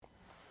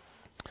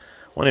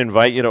I want to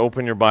invite you to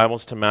open your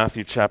Bibles to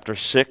Matthew chapter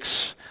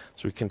 6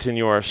 as we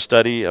continue our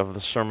study of the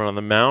Sermon on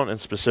the Mount and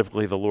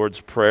specifically the Lord's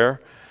Prayer.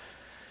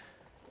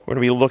 We're going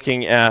to be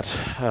looking at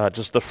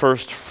just the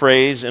first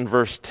phrase in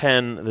verse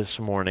 10 this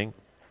morning.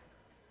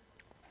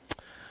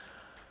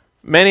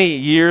 Many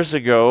years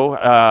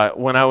ago,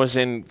 when I was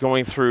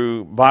going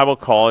through Bible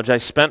college, I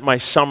spent my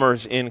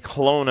summers in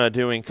Kelowna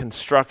doing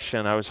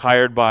construction. I was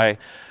hired by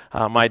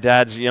my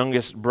dad's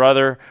youngest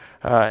brother,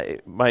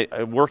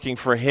 working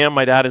for him.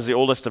 My dad is the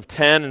oldest of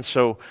 10, and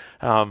so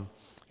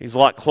he's a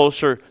lot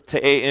closer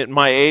to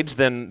my age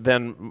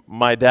than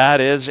my dad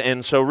is,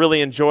 and so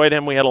really enjoyed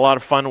him. We had a lot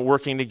of fun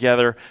working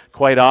together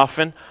quite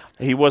often.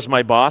 He was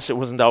my boss. It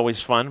wasn't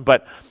always fun,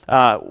 but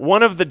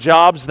one of the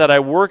jobs that I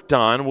worked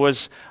on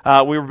was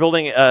we were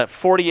building a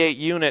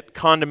 48-unit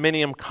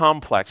condominium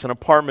complex, an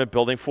apartment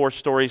building, 4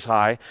 stories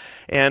high,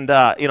 and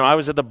I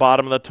was at the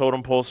bottom of the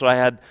totem pole, so I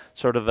had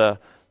sort of the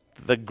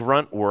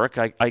grunt work.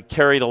 I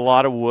carried a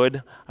lot of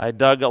wood. I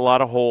dug a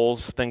lot of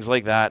holes, things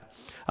like that.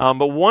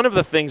 But one of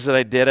the things that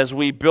I did as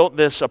we built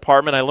this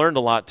apartment, I learned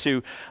a lot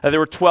too. There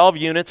were 12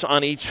 units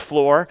on each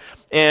floor,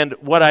 and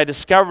what I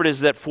discovered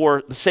is that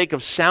for the sake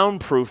of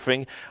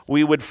soundproofing,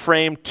 we would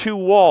frame 2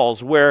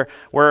 walls where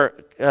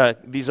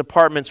these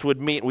apartments would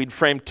meet. We'd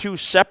frame 2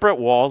 separate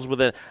walls with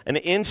an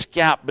inch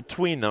gap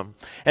between them.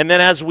 And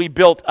then as we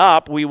built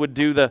up, we would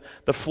do the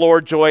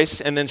floor joists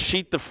and then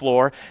sheet the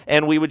floor,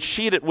 and we would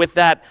sheet it with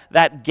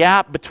that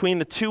gap between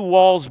the 2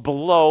 walls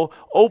below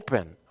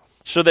open,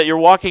 so that you're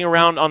walking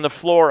around on the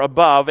floor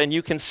above and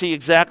you can see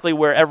exactly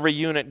where every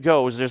unit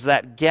goes. There's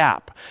that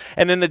gap.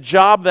 And then the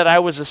job that I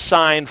was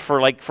assigned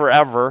for like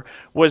forever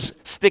was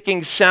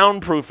sticking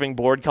soundproofing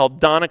board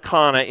called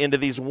Donnacona into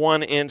these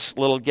 1-inch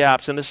little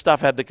gaps. And this stuff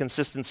had the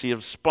consistency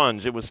of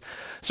sponge.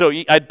 So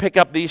I'd pick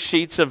up these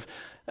sheets of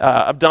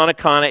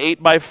Donnacona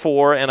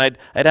 8x4, and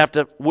I'd have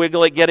to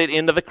wiggle it, get it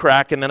into the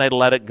crack, and then I'd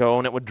let it go,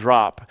 and it would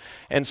drop.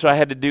 And so I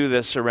had to do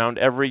this around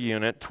every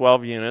unit,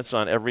 12 units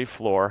on every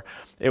floor.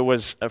 It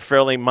was a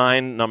fairly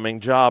mind-numbing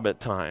job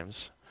at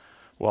times.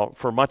 Well,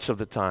 for much of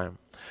the time.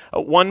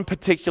 One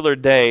particular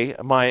day,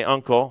 my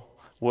uncle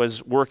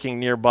was working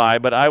nearby,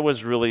 but I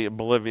was really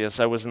oblivious.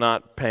 I was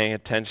not paying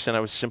attention.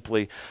 I was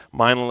simply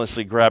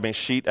mindlessly grabbing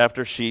sheet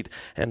after sheet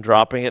and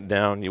dropping it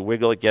down. You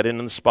wiggle it, get it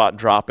in the spot,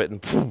 drop it,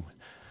 and boom.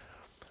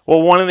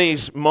 Well, one of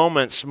these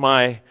moments,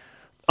 my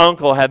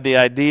uncle had the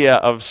idea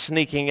of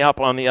sneaking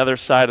up on the other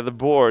side of the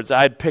boards.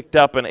 I'd picked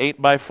up an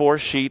 8x4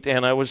 sheet,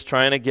 and I was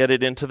trying to get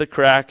it into the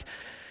crack,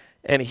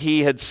 and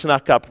he had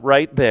snuck up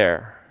right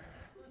there.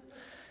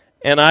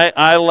 And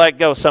I let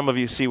go. Some of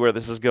you see where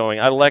this is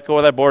going. I let go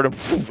of that board,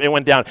 and it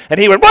went down. And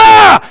he went,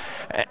 "Wah!"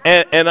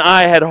 And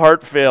I had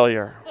heart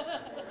failure.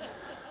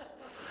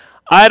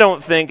 I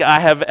don't think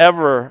I have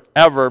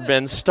ever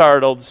been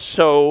startled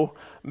so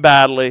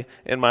badly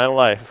in my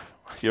life.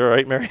 You all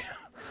right, Mary?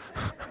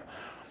 I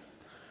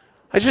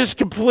was just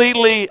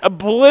completely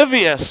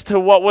oblivious to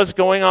what was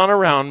going on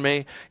around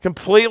me,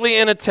 completely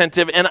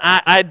inattentive, and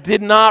I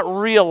did not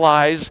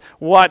realize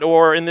what,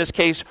 or in this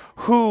case,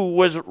 who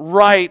was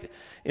right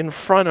in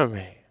front of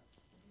me.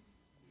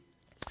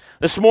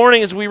 This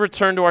morning, as we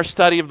return to our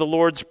study of the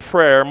Lord's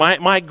Prayer,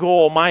 my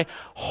goal, my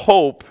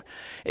hope,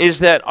 is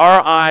that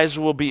our eyes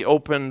will be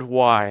opened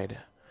wide,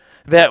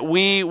 that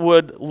we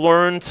would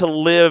learn to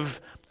live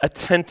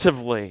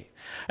attentively,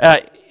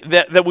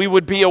 that we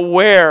would be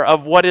aware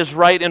of what is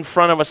right in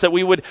front of us, that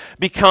we would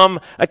become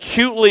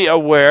acutely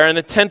aware and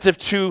attentive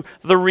to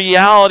the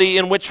reality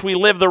in which we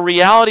live, the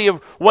reality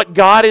of what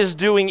God is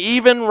doing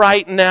even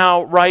right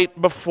now, right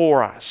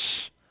before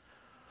us.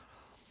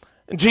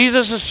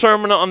 Jesus'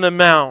 Sermon on the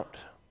Mount,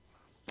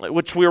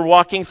 which we're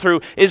walking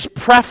through, is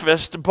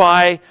prefaced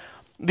by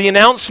the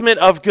announcement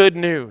of good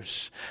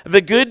news.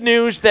 The good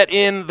news that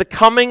in the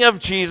coming of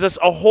Jesus,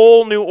 a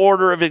whole new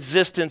order of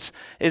existence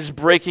is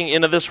breaking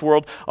into this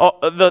world.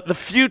 The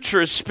future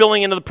is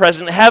spilling into the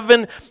present.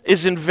 Heaven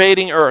is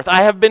invading earth.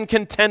 I have been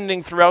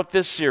contending throughout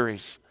this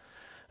series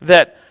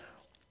that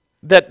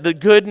the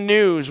good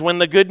news, when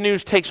the good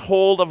news takes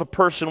hold of a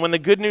person, when the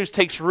good news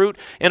takes root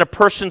in a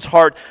person's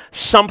heart,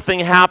 something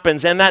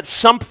happens. And that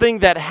something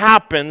that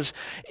happens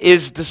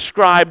is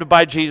described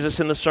by Jesus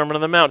in the Sermon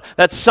on the Mount.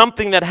 That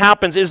something that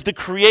happens is the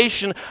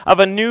creation of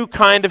a new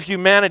kind of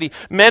humanity.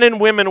 Men and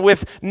women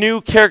with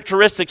new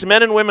characteristics,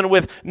 men and women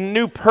with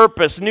new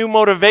purpose, new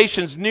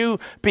motivations, new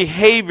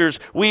behaviors.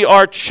 We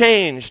are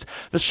changed.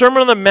 The Sermon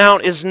on the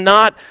Mount is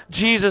not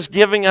Jesus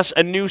giving us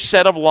a new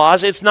set of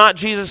laws. It's not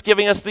Jesus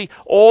giving us the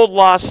old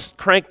laws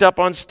cranked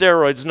up on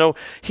steroids. No,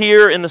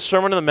 here in the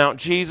Sermon on the Mount,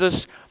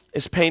 Jesus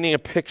is painting a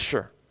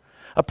picture,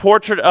 a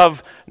portrait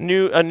of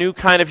a new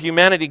kind of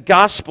humanity,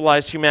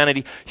 gospelized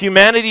humanity,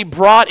 humanity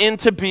brought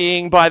into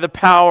being by the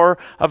power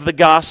of the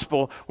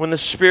gospel when the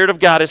Spirit of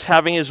God is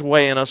having His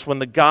way in us, when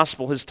the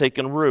gospel has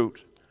taken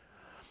root.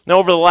 Now,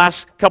 over the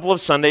last couple of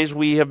Sundays,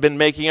 we have been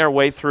making our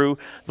way through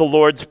the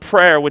Lord's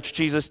Prayer, which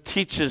Jesus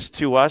teaches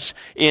to us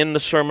in the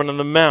Sermon on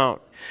the Mount.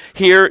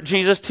 Here,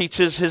 Jesus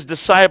teaches His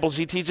disciples,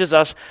 He teaches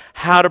us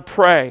how to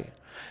pray.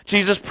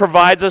 Jesus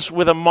provides us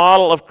with a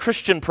model of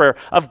Christian prayer,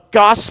 of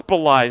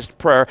gospelized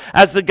prayer.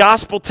 As the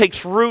gospel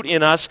takes root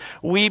in us,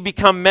 we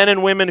become men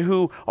and women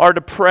who are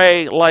to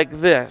pray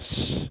like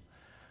this.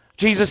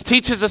 Jesus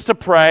teaches us to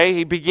pray.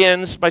 He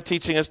begins by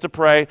teaching us to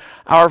pray,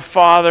 "Our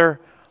Father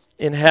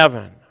in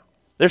heaven."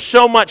 There's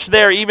so much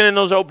there, even in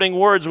those opening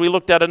words we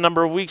looked at a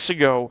number of weeks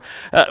ago.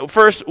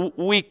 First,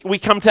 we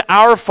come to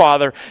our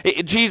Father.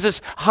 Jesus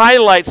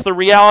highlights the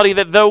reality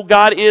that though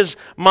God is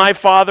my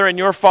Father and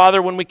your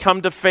Father, when we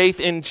come to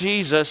faith in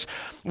Jesus,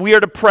 we are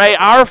to pray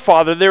our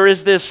Father. There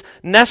is this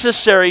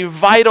necessary,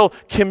 vital,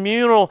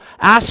 communal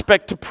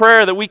aspect to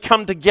prayer that we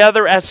come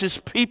together as His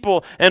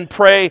people and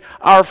pray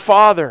our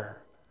Father.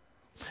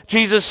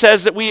 Jesus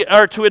says that we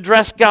are to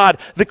address God,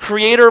 the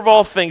creator of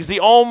all things, the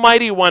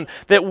Almighty One,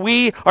 that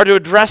we are to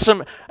address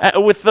Him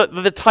with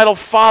the title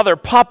Father,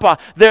 Papa.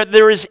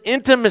 There is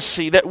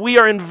intimacy, that we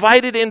are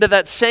invited into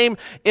that same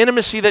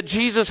intimacy that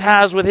Jesus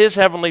has with His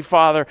Heavenly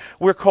Father.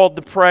 We're called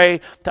to pray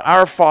to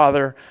our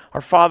Father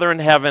in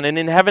heaven. And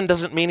in heaven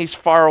doesn't mean He's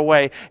far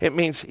away. It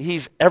means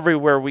He's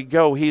everywhere we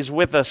go. He's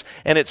with us,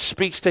 and it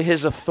speaks to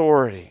His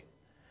authority.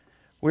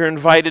 We're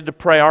invited to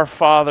pray our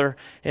Father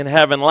in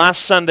heaven.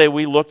 Last Sunday,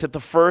 we looked at the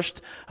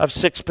first of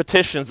 6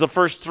 petitions. The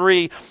first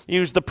 3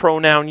 use the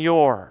pronoun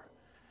your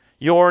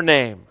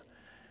name,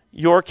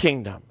 your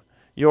kingdom,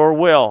 your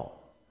will.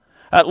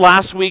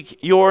 Last week,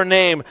 your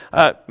name,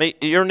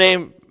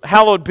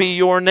 hallowed be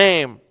your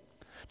name.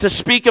 To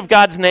speak of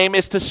God's name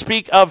is to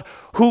speak of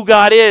who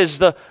God is,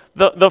 the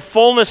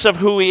fullness of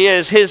who He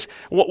is,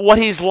 what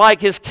He's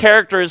like, His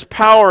character, His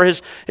power,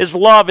 His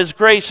love, His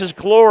grace, His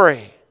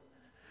glory.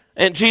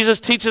 And Jesus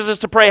teaches us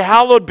to pray,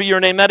 hallowed be your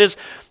name. That is,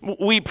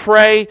 we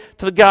pray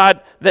to the God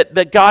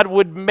that God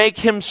would make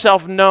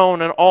Himself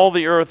known in all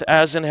the earth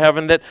as in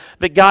heaven,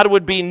 that God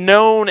would be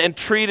known and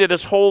treated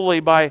as holy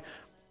by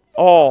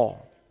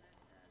all.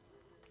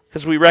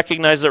 Because we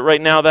recognize that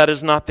right now that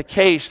is not the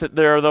case, that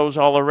there are those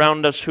all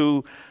around us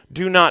who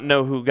do not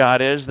know who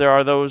God is. There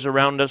are those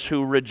around us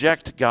who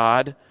reject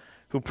God,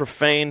 who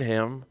profane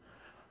Him,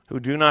 who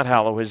do not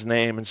hallow His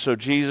name. And so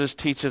Jesus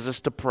teaches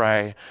us to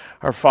pray,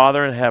 our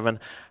Father in heaven,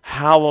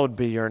 hallowed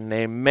be your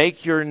name.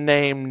 Make your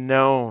name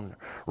known.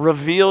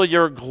 Reveal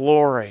your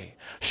glory.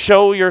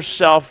 Show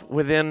yourself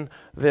within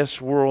this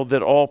world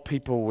that all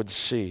people would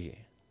see.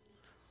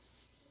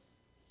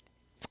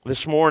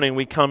 This morning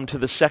we come to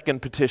the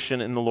second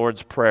petition in the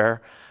Lord's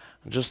Prayer,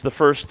 just the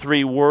first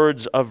 3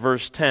 words of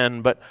verse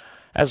 10, but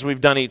as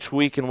we've done each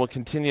week and will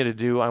continue to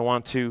do, I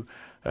want to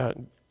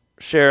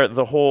share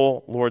the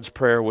whole Lord's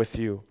Prayer with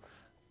you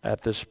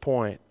at this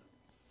point.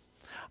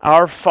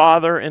 Our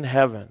Father in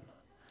heaven,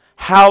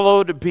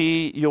 hallowed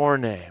be your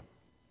name.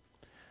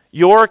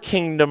 Your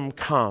kingdom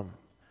come.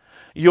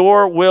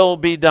 Your will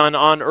be done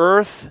on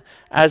earth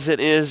as it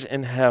is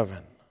in heaven.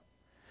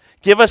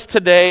 Give us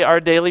today our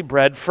daily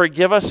bread.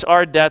 Forgive us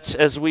our debts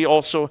as we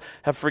also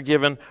have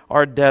forgiven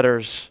our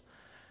debtors.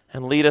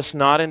 And lead us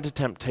not into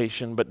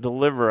temptation, but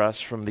deliver us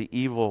from the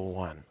evil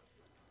one.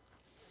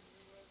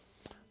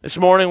 This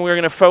morning we're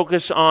going to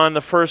focus on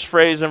the first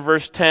phrase in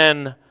verse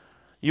 10,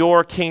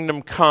 your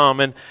kingdom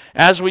come. And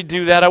as we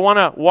do that, I want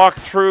to walk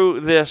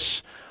through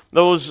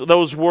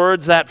those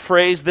words, that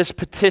phrase, this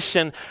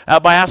petition,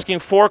 by asking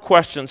 4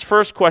 questions.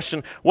 First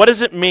question, what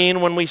does it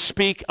mean when we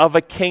speak of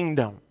a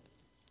kingdom?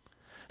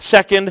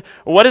 Second,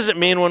 what does it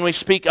mean when we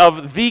speak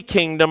of the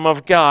kingdom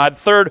of God?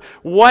 Third,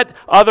 what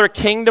other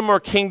kingdom or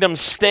kingdoms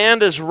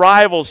stand as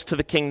rivals to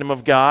the kingdom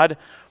of God?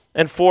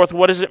 And fourth,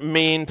 what does it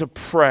mean to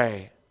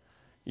pray,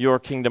 your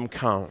kingdom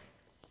come?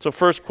 So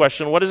first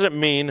question, what does it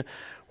mean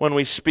when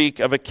we speak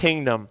of a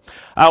kingdom?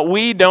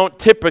 We don't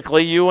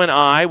typically, you and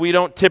I, we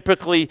don't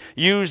typically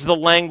use the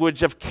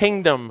language of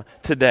kingdom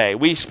today.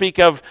 We speak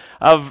of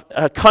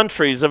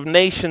countries, of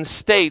nation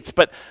states,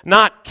 but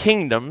not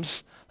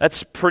kingdoms.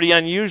 That's pretty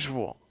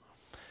unusual.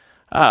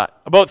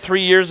 About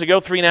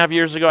 3.5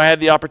 years ago, I had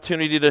the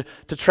opportunity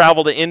to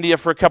travel to India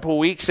for a couple of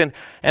weeks, and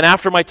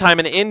after my time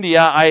in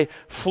India, I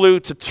flew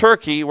to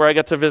Turkey, where I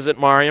got to visit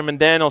Mariam and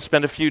Daniel,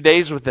 spend a few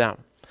days with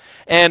them.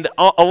 And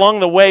along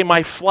the way,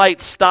 my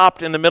flight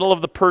stopped in the middle of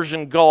the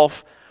Persian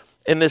Gulf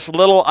in this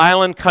little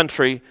island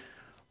country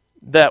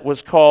that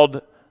was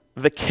called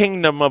the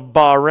Kingdom of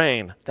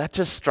Bahrain. That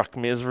just struck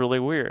me as really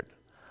weird.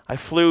 I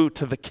flew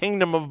to the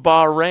Kingdom of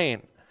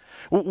Bahrain.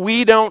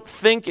 We don't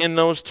think in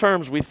those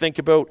terms. We think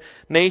about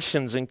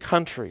nations and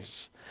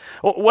countries.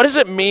 What does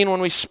it mean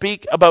when we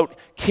speak about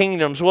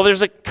kingdoms? Well,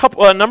 there's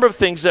a number of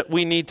things that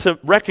we need to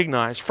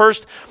recognize.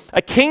 First,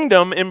 a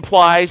kingdom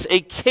implies a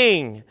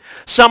king,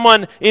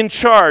 someone in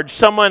charge,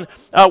 someone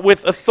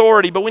with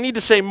authority. But we need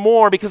to say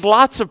more, because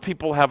lots of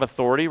people have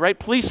authority, right?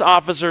 Police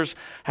officers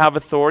have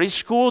authority.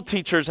 School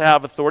teachers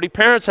have authority.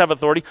 Parents have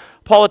authority.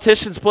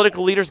 Politicians,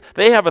 political leaders,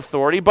 they have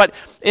authority. But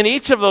in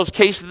each of those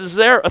cases,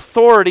 their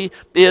authority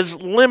is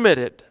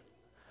limited.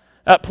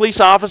 Police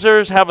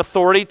officers have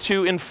authority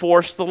to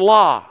enforce the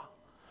law.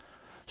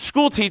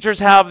 School teachers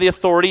have the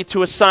authority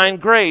to assign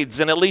grades,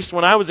 and at least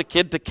when I was a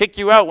kid, to kick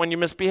you out when you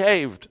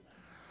misbehaved.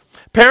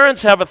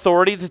 Parents have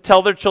authority to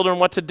tell their children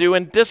what to do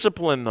and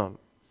discipline them.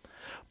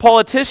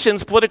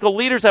 Politicians, political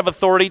leaders have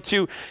authority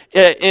to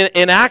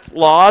enact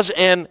laws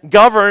and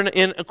govern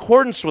in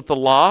accordance with the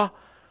law,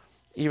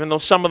 even though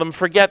some of them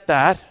forget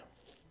that.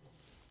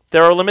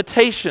 There are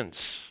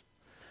limitations.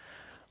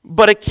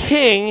 But a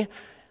king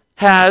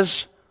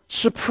has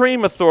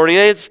supreme authority.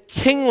 It's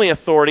kingly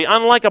authority.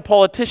 Unlike a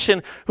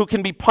politician who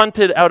can be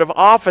punted out of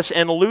office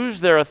and lose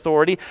their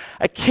authority,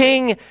 a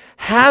king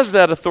has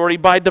that authority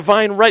by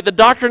divine right. The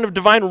doctrine of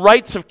divine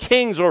rights of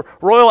kings, or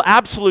royal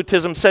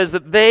absolutism, says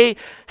that they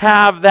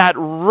have that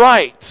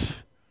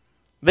right.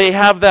 They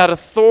have that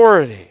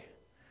authority.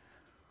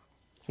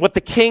 What the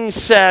king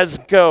says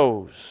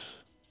goes.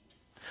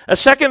 A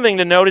second thing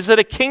to note is that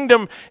a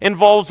kingdom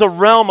involves a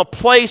realm, a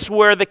place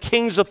where the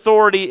king's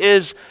authority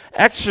is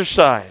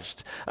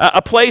exercised.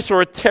 A place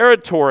or a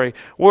territory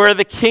where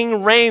the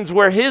king reigns,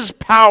 where his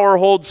power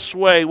holds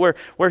sway,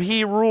 where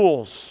he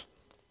rules.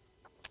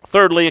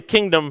 Thirdly, a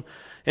kingdom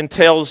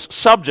entails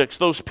subjects,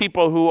 those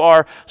people who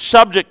are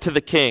subject to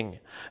the king,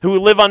 who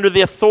live under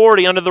the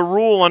authority, under the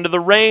rule, under the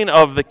reign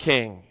of the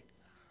king.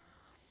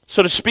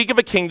 So to speak of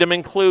a kingdom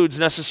includes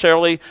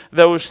necessarily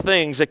those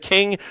things. A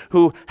king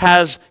who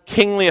has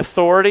kingly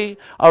authority,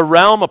 a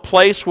realm, a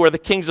place where the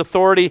king's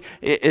authority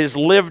is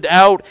lived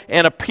out,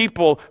 and a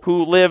people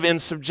who live in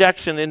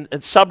subjection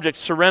and subject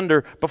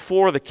surrender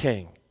before the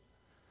king.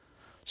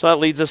 So that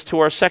leads us to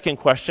our second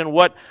question.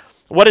 What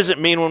does it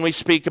mean when we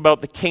speak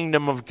about the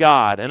kingdom of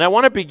God? And I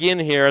want to begin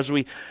here as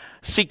we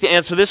seek to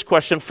answer this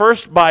question,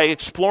 first by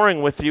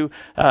exploring with you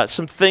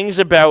some things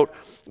about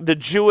the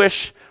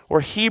Jewish or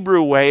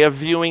Hebrew way of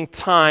viewing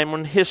time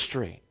and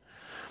history.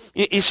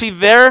 You see,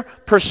 their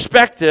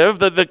perspective,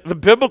 the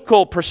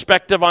biblical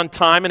perspective on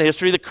time and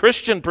history, the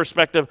Christian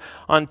perspective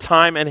on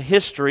time and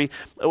history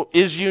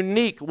is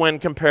unique when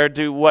compared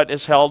to what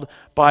is held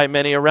by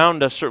many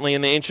around us. Certainly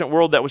in the ancient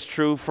world, that was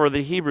true for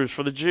the Hebrews,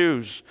 for the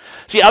Jews.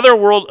 See, other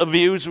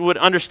worldviews would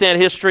understand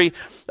history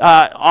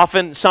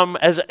often some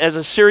as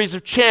a series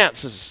of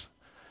chances.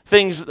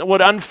 Things that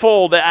would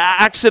unfold,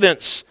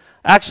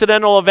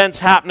 accidental events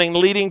happening,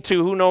 leading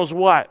to who knows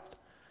what.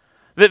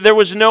 There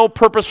was no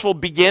purposeful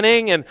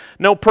beginning and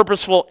no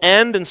purposeful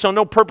end, and so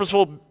no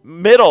purposeful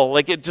middle.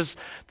 Like it just,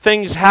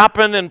 things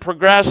happened and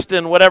progressed,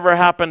 and whatever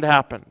happened,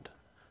 happened.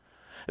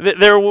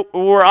 There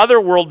were other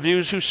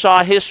worldviews who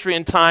saw history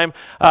and time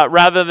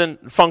rather than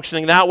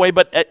functioning that way,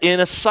 but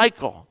in a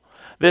cycle.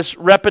 This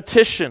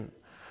repetition,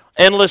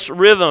 endless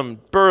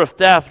rhythm, birth,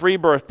 death,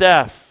 rebirth,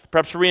 death,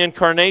 perhaps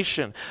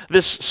reincarnation.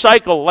 This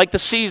cycle, like the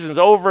seasons,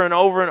 over and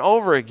over and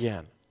over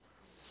again.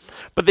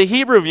 But the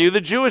Hebrew view, the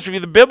Jewish view,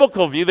 the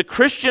biblical view, the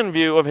Christian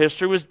view of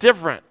history was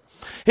different.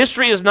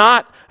 History is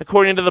not,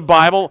 according to the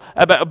Bible,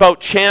 about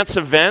chance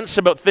events,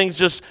 about things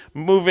just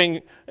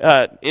moving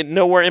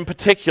nowhere in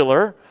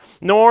particular,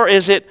 nor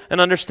is it an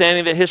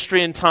understanding that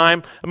history and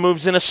time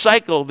moves in a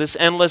cycle, this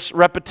endless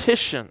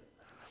repetition.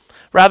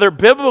 Rather,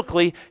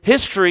 biblically,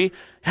 history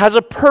has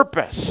a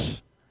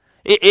purpose.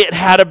 It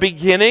had a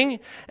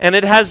beginning, and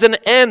it has an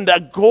end, a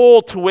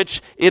goal to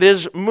which it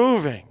is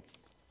moving.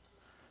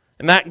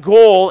 And that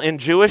goal in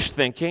Jewish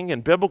thinking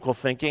and biblical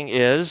thinking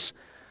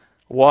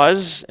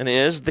was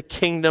the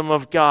kingdom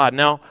of God.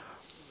 Now,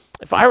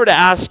 if I were to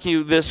ask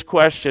you this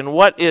question,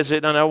 what is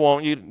it, and I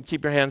won't, you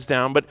keep your hands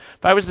down, but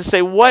if I was to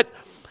say,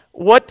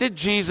 what did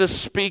Jesus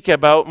speak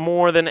about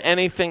more than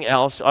anything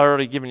else? I've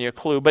already given you a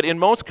clue, but in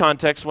most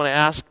contexts,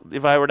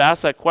 if I were to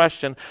ask that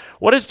question,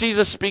 what does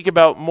Jesus speak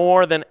about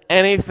more than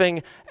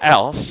anything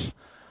else?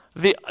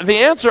 The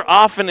answer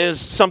often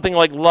is something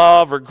like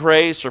love or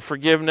grace or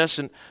forgiveness,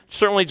 and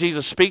certainly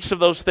Jesus speaks of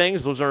those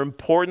things. Those are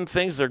important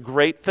things. They're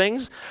great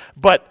things,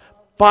 but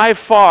by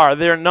far,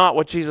 they're not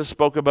what Jesus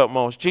spoke about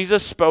most.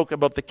 Jesus spoke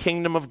about the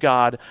kingdom of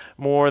God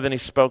more than he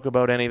spoke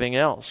about anything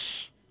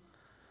else.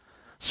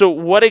 So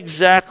what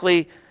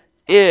exactly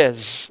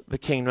is the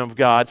kingdom of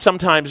God?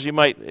 Sometimes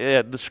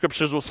the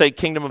scriptures will say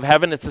kingdom of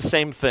heaven. It's the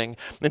same thing.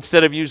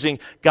 Instead of using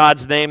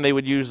God's name, they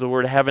would use the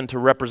word heaven to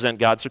represent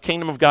God. So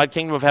kingdom of God,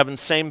 kingdom of heaven,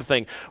 same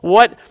thing.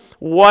 What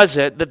was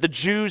it that the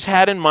Jews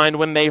had in mind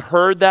when they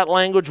heard that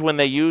language, when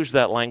they used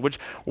that language?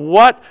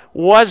 What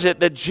was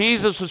it that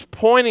Jesus was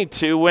pointing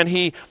to when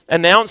he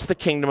announced the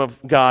kingdom of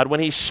God,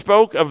 when he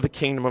spoke of the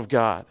kingdom of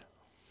God?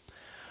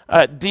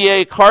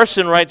 D.A.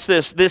 Carson writes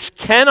this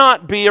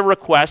cannot be a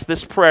request,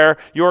 this prayer,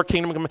 your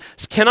kingdom come,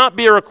 this cannot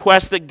be a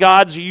request that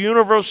God's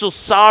universal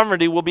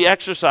sovereignty will be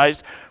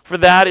exercised, for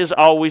that is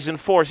always in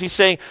force. He's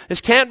saying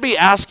this can't be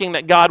asking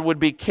that God would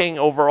be king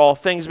over all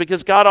things,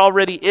 because God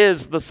already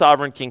is the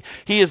sovereign king.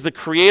 He is the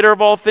creator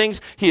of all things.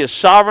 He is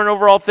sovereign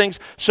over all things.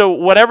 So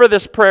whatever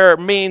this prayer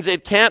means,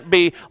 it can't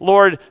be,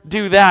 Lord,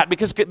 do that,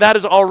 because that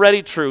is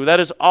already true.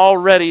 That is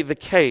already the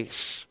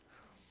case.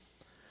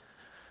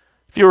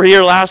 If you were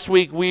here last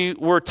week, we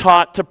were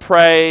taught to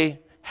pray,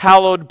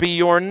 hallowed be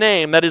your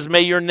name. That is,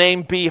 may your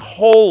name be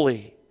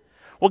holy.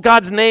 Well,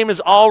 God's name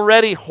is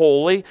already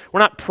holy.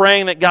 We're not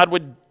praying that God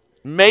would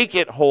make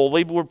it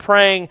holy, but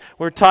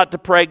we're taught to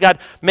pray, God,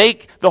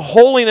 make the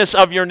holiness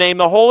of your name,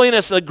 the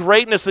holiness, the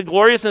greatness, the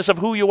gloriousness of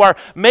who you are,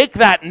 make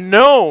that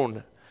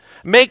known.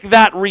 Make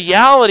that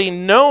reality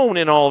known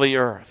in all the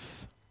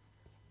earth.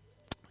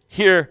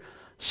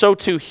 so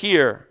too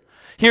here.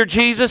 Here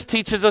Jesus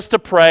teaches us to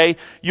pray,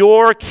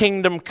 your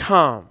kingdom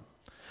come.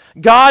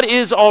 God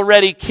is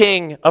already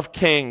King of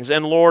kings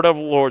and Lord of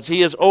lords.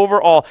 He is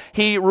over all.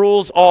 He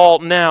rules all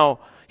now.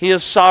 He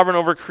is sovereign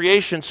over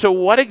creation. So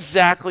what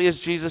exactly is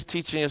Jesus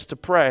teaching us to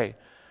pray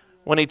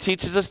when he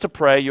teaches us to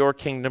pray, your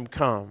kingdom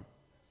come?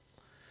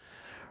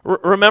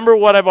 Remember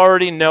what I've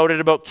already noted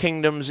about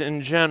kingdoms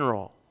in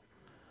general.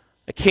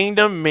 A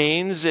kingdom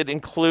means, it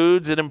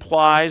includes, it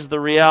implies the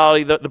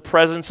reality, the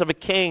presence of a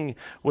king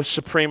with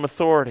supreme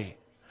authority.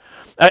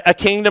 A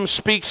kingdom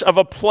speaks of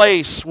a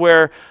place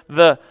where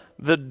the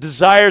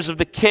desires of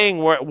the king,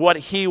 where what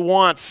he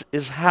wants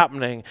is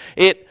happening.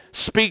 It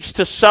speaks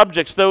to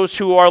subjects, those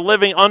who are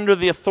living under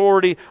the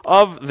authority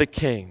of the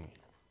king.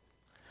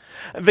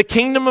 The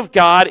kingdom of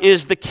God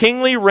is the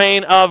kingly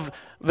reign of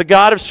the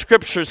God of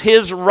Scriptures,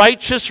 his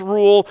righteous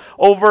rule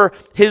over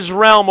his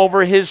realm,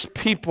 over his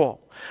people.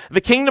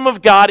 The kingdom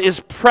of God is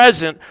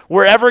present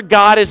wherever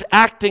God is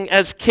acting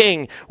as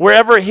king,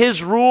 wherever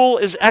his rule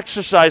is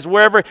exercised,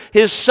 wherever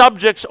his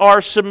subjects are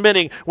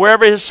submitting,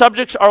 wherever his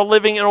subjects are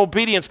living in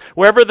obedience,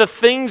 wherever the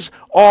things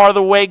are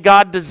the way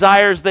God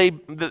desires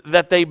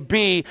that they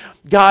be,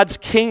 God's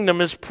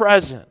kingdom is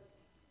present.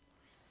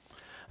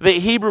 The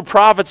Hebrew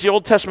prophets, the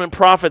Old Testament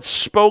prophets,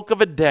 spoke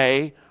of a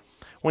day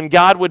when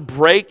God would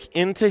break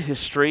into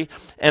history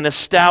and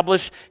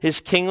establish his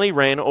kingly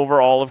reign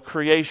over all of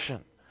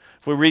creation.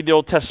 If we read the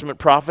Old Testament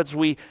prophets,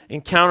 we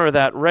encounter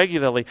that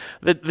regularly.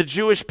 The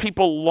Jewish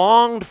people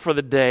longed for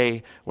the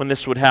day when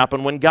this would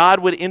happen, when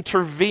God would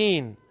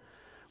intervene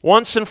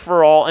once and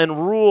for all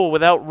and rule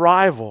without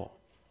rival.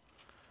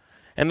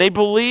 And they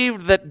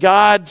believed that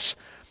God's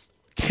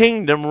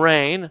kingdom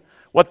reign,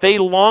 what they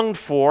longed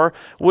for,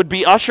 would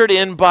be ushered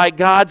in by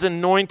God's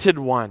anointed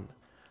one,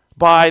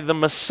 by the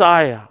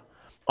Messiah,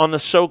 on the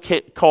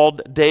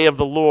so-called day of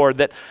the Lord.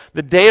 That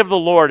the day of the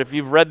Lord, if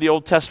you've read the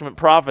Old Testament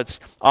prophets,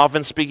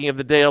 often speaking of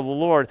the day of the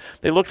Lord,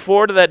 they looked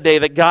forward to that day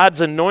that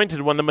God's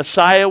anointed one, the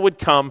Messiah, would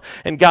come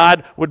and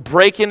God would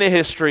break into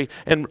history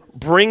and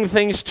bring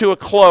things to a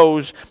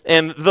close,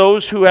 and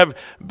those who have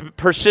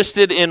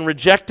persisted in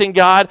rejecting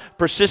God,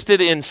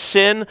 persisted in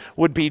sin,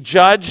 would be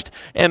judged,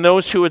 and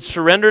those who had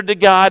surrendered to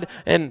God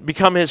and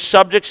become his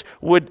subjects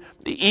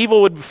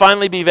evil would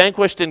finally be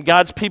vanquished, and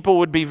God's people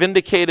would be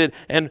vindicated,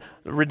 and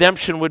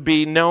redemption would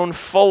be known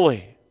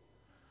fully.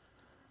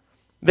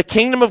 The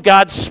kingdom of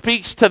God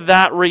speaks to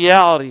that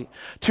reality,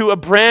 to a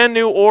brand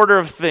new order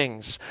of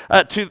things,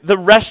 to the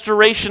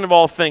restoration of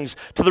all things,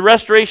 to the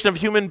restoration of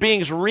human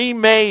beings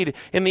remade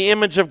in the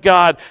image of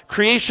God,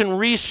 creation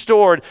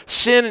restored,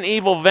 sin and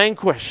evil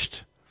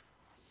vanquished.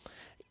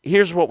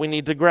 Here's what we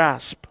need to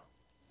grasp.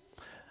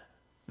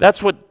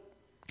 That's what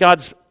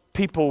God's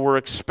people were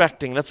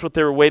expecting. That's what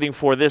they were waiting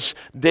for. This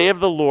day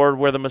of the Lord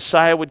where the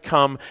Messiah would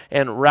come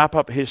and wrap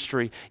up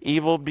history.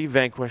 Evil would be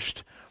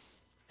vanquished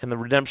and the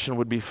redemption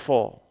would be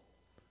full.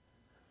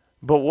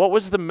 But what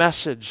was the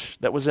message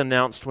that was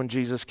announced when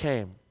Jesus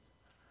came?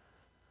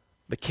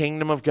 The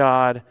kingdom of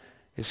God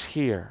is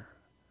here.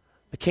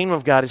 The kingdom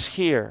of God is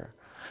here.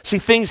 See,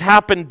 things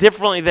happened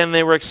differently than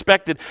they were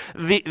expected.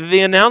 The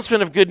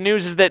announcement of good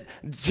news is that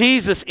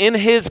Jesus, in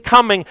his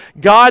coming,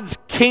 God's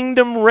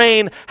kingdom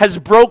reign has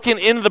broken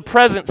into the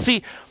present.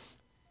 See,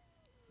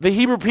 the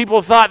Hebrew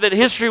people thought that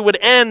history would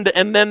end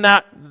and then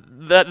that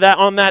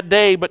on that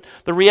day, but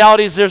the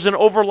reality is there's an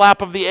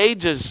overlap of the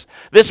ages.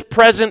 This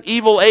present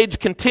evil age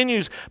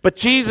continues, but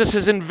Jesus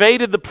has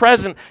invaded the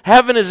present.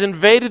 Heaven has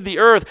invaded the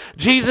earth.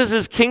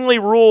 Jesus' kingly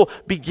rule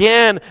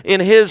began in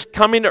his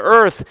coming to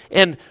earth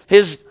and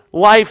his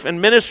life and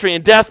ministry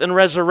and death and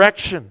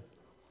resurrection.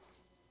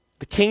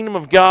 The kingdom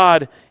of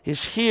God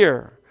is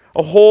here.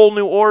 A whole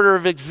new order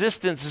of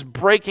existence is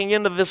breaking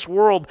into this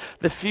world.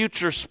 The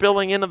future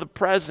spilling into the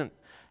present.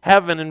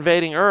 Heaven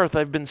invading earth.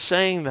 I've been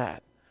saying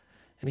that.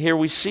 And here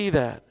we see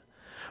that.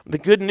 The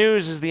good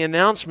news is the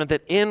announcement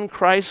that in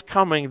Christ's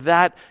coming,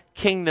 that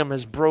kingdom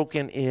has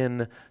broken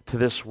into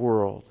this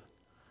world.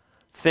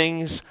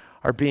 Things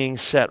are being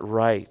set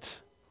right.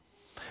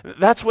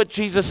 That's what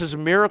Jesus'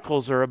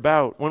 miracles are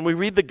about. When we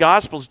read the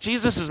Gospels,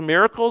 Jesus'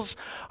 miracles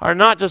are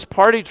not just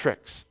party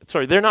tricks.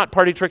 They're not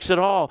party tricks at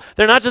all.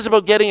 They're not just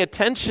about getting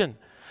attention.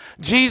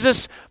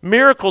 Jesus'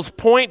 miracles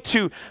point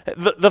to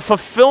the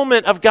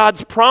fulfillment of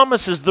God's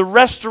promises, the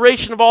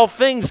restoration of all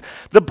things.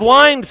 The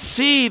blind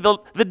see, the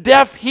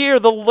deaf hear,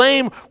 the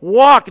lame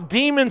walk,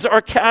 demons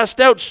are cast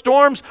out,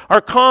 storms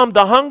are calmed,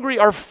 the hungry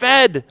are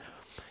fed.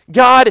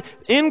 God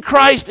in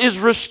Christ is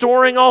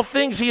restoring all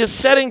things. He is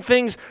setting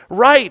things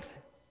right.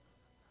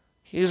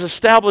 He is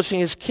establishing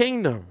his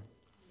kingdom.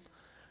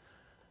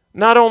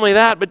 Not only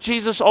that, but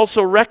Jesus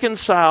also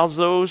reconciles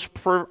those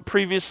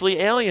previously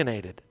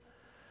alienated.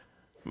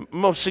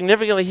 Most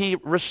significantly, he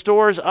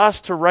restores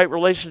us to right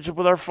relationship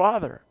with our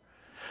Father.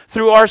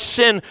 Through our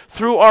sin,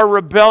 through our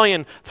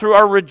rebellion, through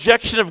our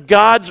rejection of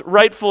God's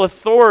rightful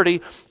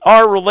authority,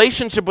 our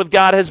relationship with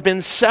God has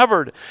been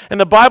severed. And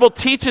the Bible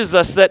teaches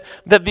us that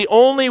the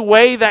only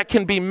way that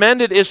can be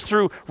mended is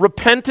through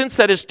repentance,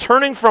 that is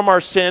turning from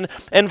our sin,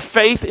 and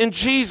faith in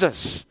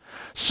Jesus.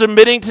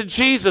 submitting to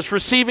Jesus,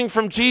 receiving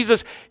from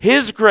Jesus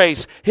His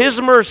grace,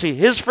 His mercy,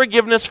 His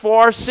forgiveness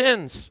for our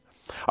sins.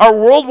 Our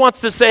world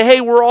wants to say,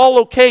 hey, we're all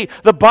okay.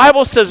 The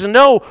Bible says,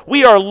 no,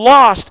 we are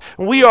lost.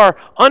 We are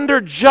under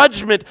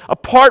judgment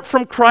apart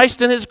from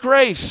Christ and His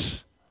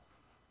grace.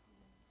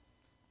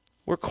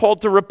 We're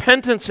called to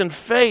repentance and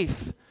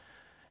faith.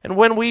 And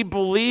when we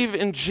believe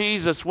in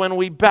Jesus, when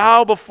we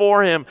bow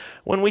before Him,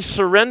 when we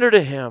surrender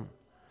to Him,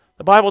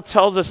 the Bible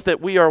tells us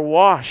that we are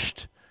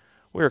washed,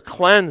 we are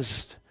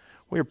cleansed,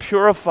 we are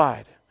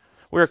purified,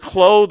 we are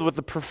clothed with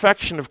the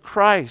perfection of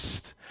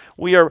Christ.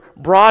 We are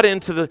brought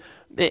into the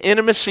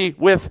intimacy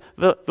with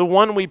the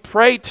one we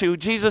pray to.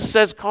 Jesus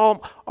says, call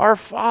Him our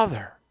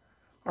Father.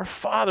 Our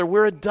Father.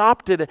 We're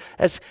adopted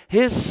as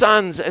His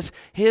sons, as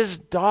His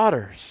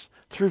daughters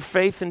through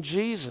faith in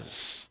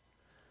Jesus.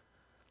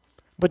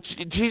 But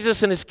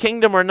Jesus and His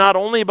kingdom are not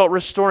only about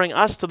restoring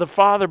us to the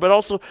Father, but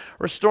also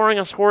restoring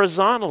us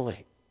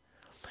horizontally.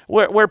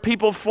 Where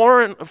people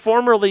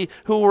formerly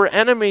who were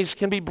enemies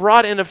can be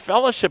brought into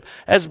fellowship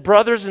as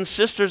brothers and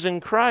sisters in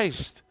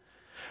Christ.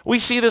 We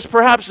see this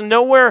perhaps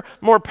nowhere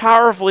more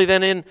powerfully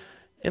than in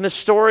the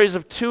stories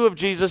of two of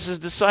Jesus'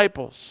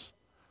 disciples.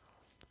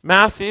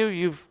 Matthew,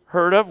 you've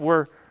heard of.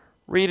 We're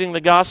reading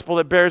the gospel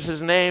that bears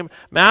his name.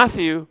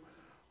 Matthew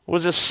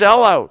was a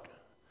sellout.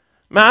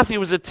 Matthew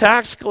was a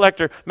tax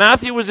collector.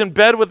 Matthew was in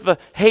bed with the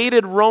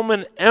hated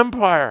Roman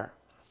Empire,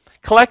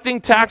 collecting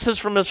taxes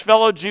from his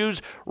fellow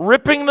Jews,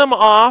 ripping them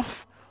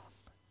off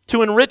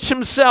to enrich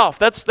himself.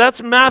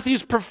 That's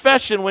Matthew's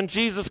profession when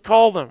Jesus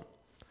called him.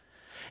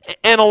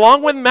 And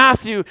along with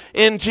Matthew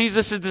in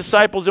Jesus'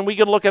 disciples, and we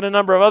could look at a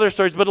number of other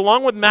stories, but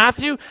along with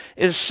Matthew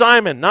is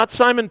Simon, not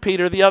Simon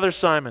Peter, the other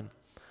Simon.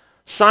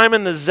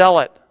 Simon the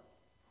zealot.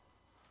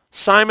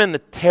 Simon the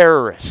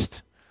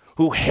terrorist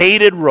who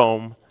hated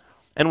Rome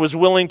and was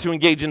willing to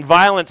engage in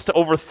violence to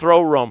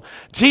overthrow Rome.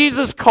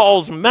 Jesus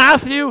calls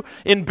Matthew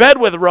in bed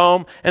with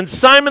Rome and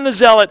Simon the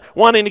Zealot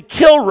wanting to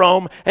kill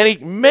Rome, and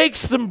He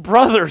makes them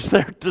brothers,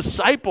 their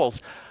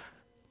disciples.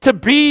 To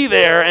be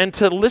there and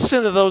to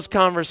listen to those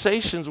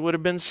conversations would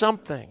have been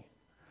something.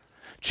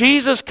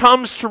 Jesus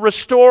comes to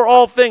restore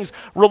all things,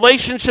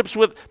 relationships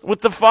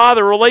with the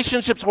Father,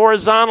 relationships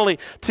horizontally,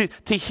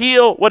 to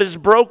heal what is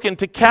broken,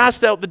 to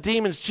cast out the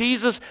demons.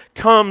 Jesus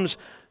comes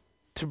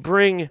to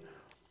bring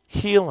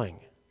healing,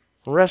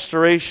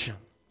 restoration.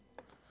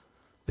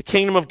 The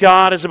kingdom of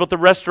God is about the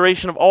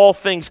restoration of all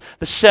things,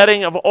 the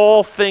setting of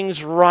all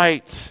things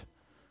right.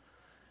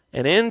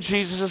 And in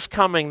Jesus'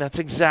 coming, that's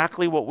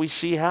exactly what we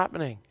see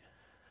happening.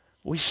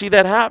 We see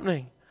that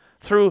happening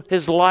through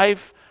His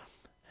life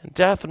and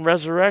death and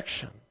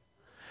resurrection.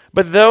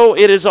 But though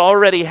it is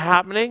already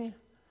happening,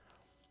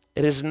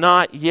 it is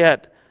not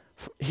yet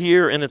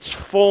here in its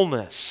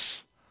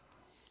fullness.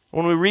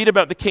 When we read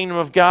about the kingdom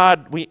of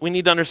God, we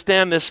need to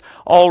understand this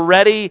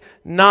already,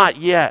 not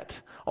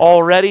yet.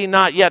 Already,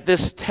 not yet.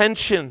 This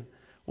tension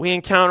we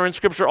encounter in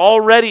Scripture,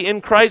 already in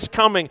Christ's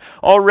coming,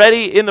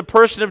 already in the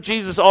person of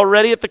Jesus,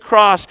 already at the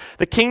cross,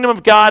 the kingdom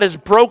of God is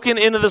broken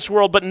into this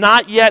world, but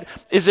not yet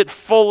is it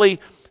fully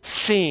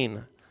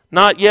seen.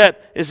 Not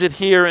yet is it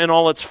here in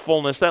all its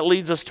fullness. That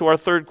leads us to our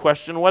third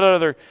question. What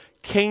other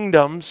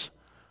kingdoms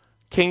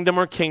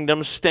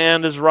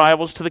stand as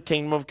rivals to the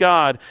kingdom of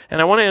God?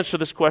 And I want to answer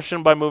this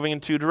question by moving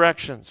in two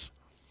directions.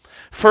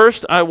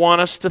 First, I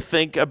want us to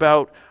think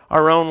about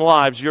our own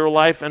lives, your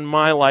life and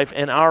my life,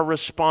 and our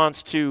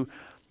response to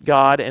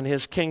God and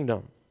His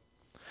kingdom.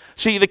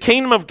 See, the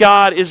kingdom of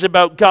God is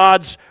about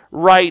God's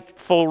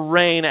rightful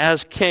reign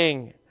as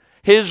king.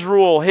 His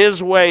rule,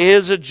 His way,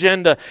 His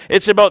agenda.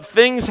 It's about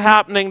things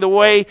happening the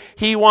way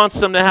He wants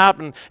them to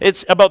happen.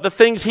 It's about the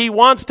things He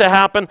wants to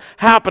happen,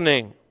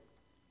 happening.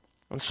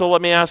 And so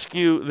let me ask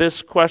you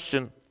this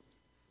question.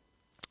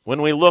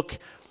 When we look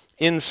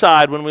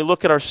inside, when we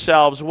look at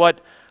ourselves,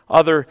 what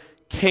other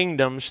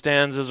kingdom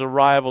stands as a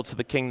rival to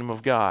the kingdom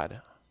of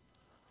God?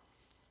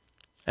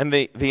 And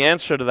the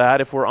answer to that,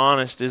 if we're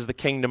honest, is the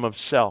kingdom of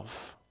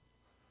self.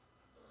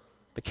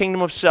 The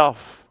kingdom of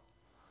self.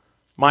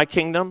 My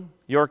kingdom,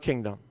 your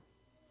kingdom.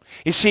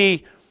 You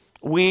see,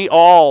 we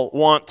all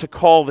want to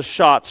call the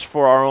shots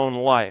for our own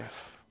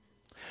life.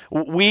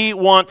 We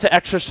want to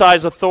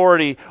exercise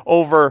authority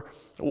over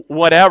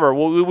whatever.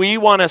 We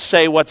want to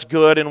say what's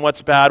good and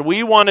what's bad.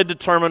 We want to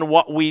determine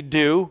what we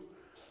do.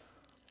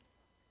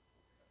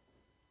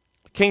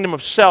 The kingdom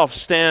of self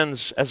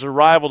stands as a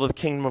rival to the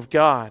kingdom of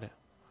God.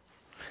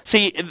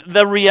 See,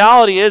 the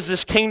reality is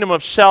this kingdom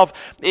of self,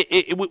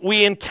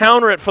 we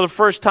encounter it for the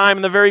first time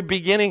in the very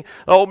beginning,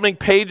 the opening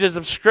pages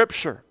of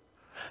Scripture.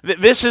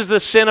 This is the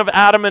sin of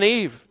Adam and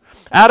Eve.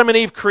 Adam and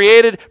Eve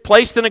created,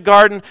 placed in a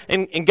garden,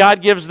 and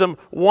God gives them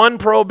one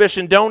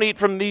prohibition: don't eat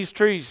from these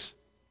trees.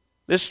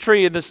 This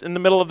tree in the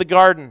middle of the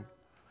garden.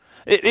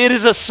 It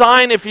is a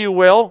sign, if you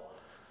will,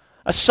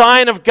 a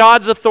sign of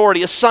God's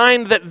authority, a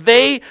sign that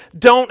they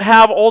don't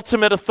have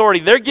ultimate authority.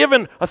 They're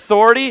given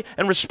authority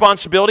and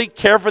responsibility: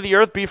 care for the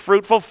earth, be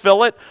fruitful,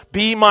 fill it,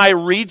 be my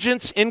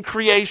regents in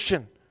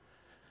creation.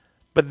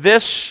 But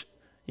this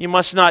you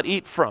must not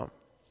eat from.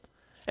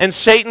 And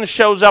Satan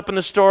shows up in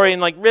the story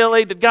and like,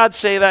 really? Did God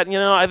say that?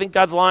 I think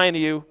God's lying to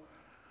you.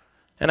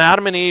 And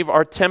Adam and Eve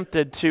are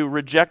tempted to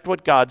reject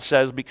what God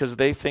says because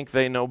they think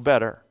they know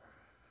better.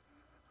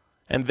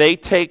 And they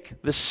take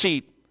the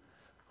seat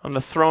on the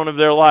throne of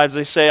their lives.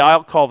 They say,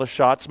 I'll call the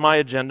shots, my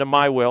agenda,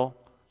 my will,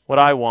 what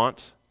I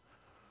want.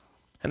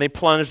 And they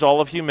plunged all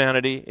of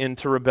humanity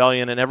into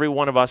rebellion, and every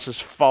one of us has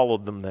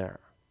followed them there.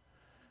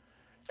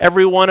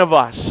 Every one of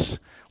us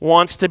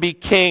wants to be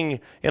king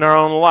in our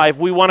own life.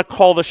 We want to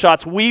call the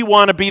shots. We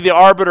want to be the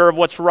arbiter of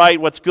what's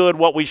right, what's good,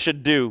 what we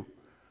should do.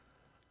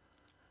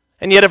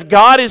 And yet if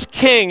God is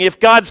king, if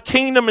God's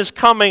kingdom is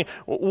coming,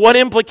 what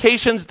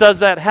implications does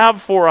that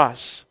have for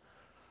us?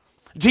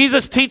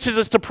 Jesus teaches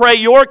us to pray,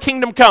 your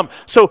kingdom come.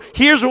 So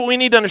here's what we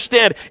need to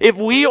understand. If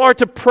we are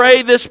to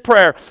pray this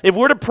prayer, if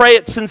we're to pray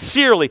it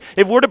sincerely,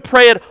 if we're to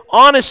pray it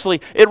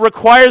honestly, it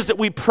requires that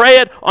we pray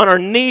it on our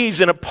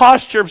knees in a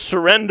posture of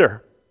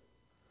surrender.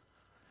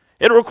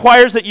 It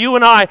requires that you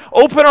and I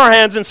open our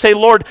hands and say,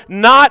 Lord,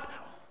 not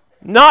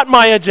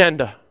my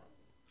agenda,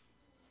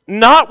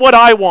 not what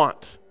I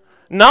want,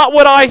 not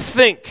what I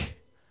think.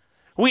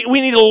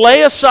 We need to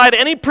lay aside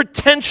any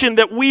pretension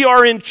that we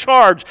are in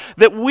charge,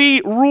 that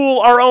we rule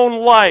our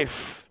own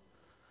life,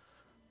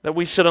 that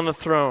we sit on the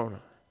throne.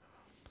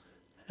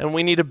 And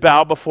we need to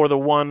bow before the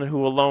one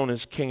who alone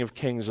is King of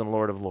kings and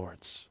Lord of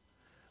lords.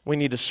 We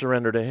need to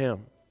surrender to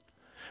him.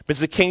 Because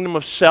the kingdom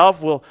of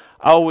self will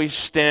always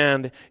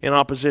stand in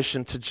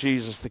opposition to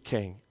Jesus the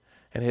King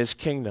and his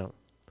kingdom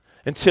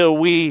until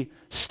we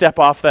step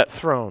off that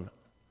throne.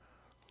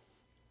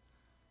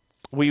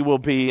 We will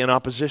be in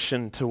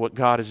opposition to what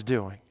God is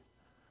doing.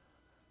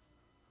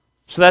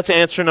 So that's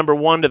answer number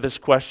one to this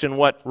question,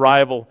 what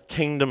rival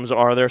kingdoms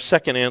are there?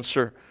 Second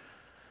answer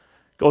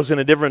goes in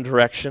a different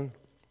direction.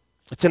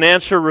 It's an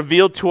answer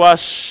revealed to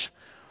us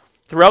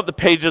throughout the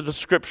pages of the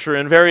Scripture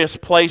in various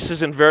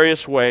places, in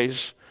various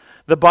ways.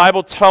 The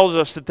Bible tells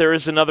us that there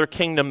is another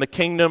kingdom, the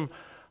kingdom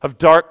of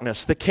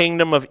darkness, the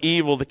kingdom of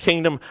evil, the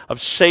kingdom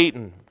of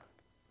Satan.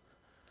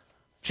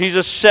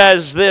 Jesus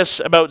says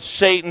this about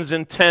Satan's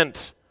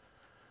intent.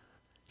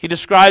 He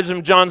describes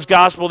in John's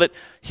gospel that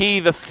he,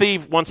 the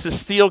thief, wants to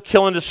steal,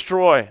 kill, and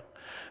destroy.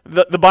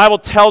 The Bible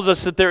tells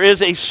us that there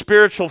is a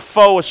spiritual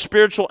foe, a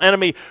spiritual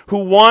enemy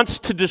who wants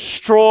to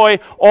destroy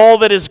all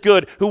that is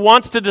good, who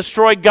wants to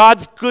destroy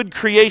God's good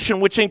creation,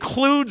 which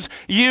includes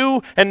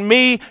you and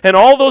me and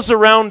all those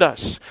around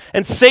us.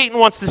 And Satan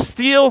wants to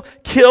steal,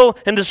 kill,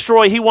 and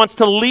destroy. He wants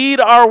to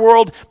lead our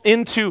world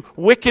into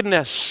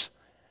wickedness,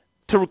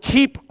 to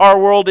keep our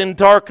world in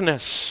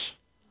darkness.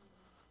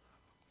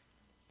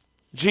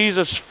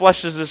 Jesus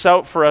fleshes this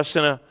out for us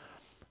in a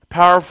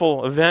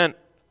powerful event.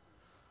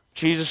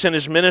 Jesus in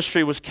his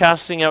ministry was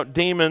casting out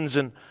demons,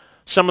 and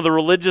some of the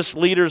religious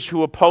leaders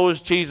who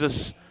opposed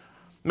Jesus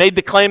made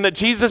the claim that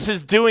Jesus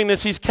is doing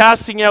this. He's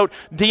casting out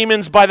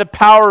demons by the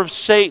power of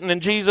Satan.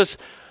 And Jesus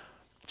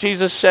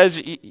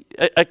says,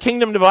 a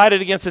kingdom divided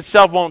against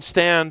itself won't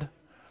stand.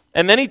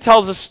 And then he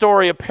tells a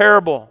story, a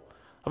parable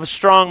of a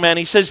strong man.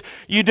 He says,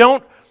 you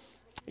don't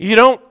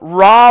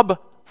rob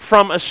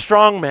from a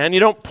strong man. You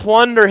don't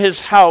plunder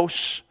his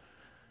house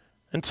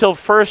until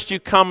first you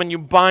come and you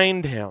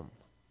bind him.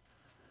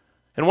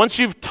 And once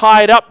you've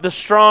tied up the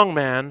strong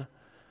man,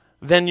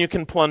 then you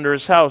can plunder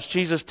his house.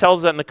 Jesus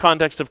tells that in the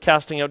context of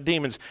casting out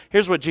demons.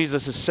 Here's what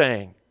Jesus is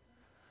saying.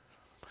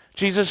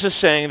 Jesus is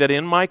saying that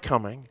in my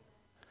coming,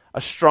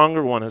 a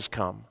stronger one has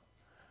come.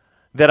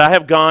 That I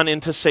have gone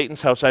into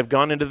Satan's house. I've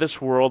gone into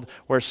this world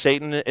where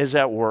Satan is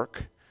at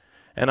work,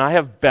 and I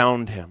have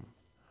bound him.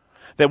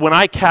 That when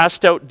I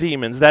cast out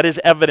demons, that is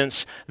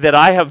evidence that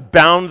I have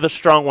bound the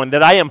strong one,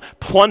 that I am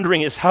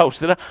plundering his house,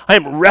 that I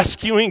am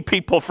rescuing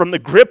people from the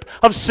grip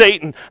of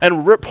Satan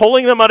and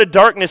pulling them out of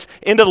darkness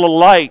into the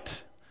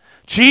light.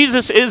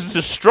 Jesus is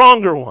the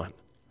stronger one.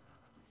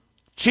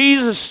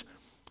 Jesus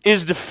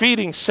is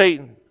defeating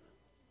Satan.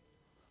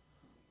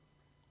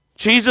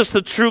 Jesus,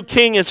 the true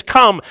King, has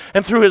come,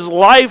 and through his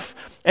life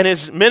and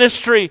his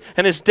ministry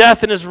and his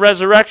death and his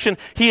resurrection,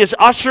 he is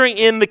ushering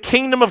in the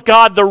kingdom of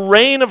God, the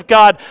reign of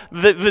God,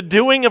 the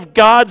doing of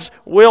God's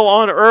will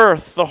on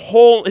earth,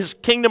 his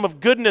kingdom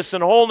of goodness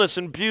and wholeness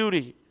and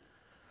beauty.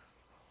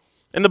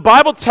 And the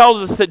Bible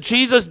tells us that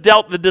Jesus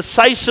dealt the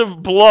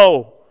decisive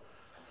blow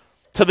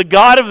to the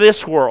god of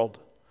this world,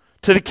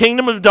 to the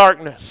kingdom of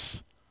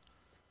darkness,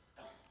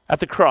 at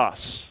the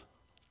cross.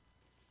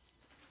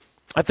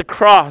 At the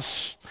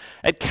cross.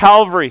 At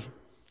Calvary,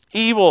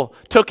 evil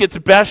took its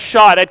best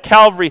shot. At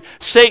Calvary,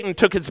 Satan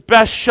took its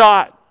best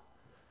shot.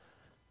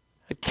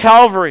 At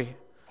Calvary,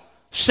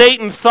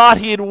 Satan thought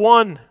he had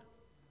won.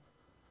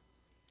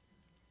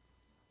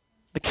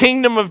 The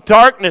kingdom of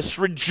darkness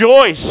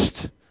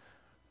rejoiced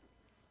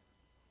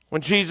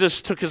when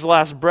Jesus took his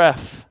last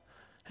breath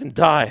and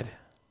died.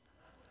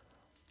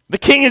 The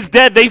king is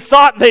dead. They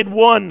thought they'd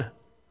won.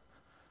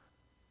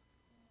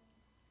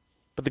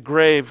 But the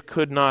grave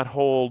could not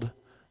hold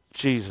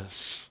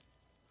Jesus.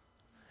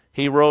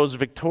 He rose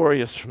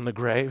victorious from the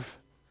grave.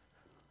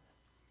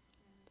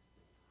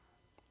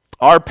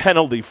 Our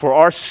penalty for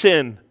our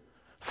sin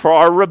for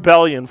our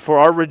rebellion, for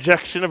our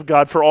rejection of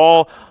God, for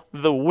all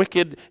the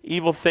wicked,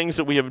 evil things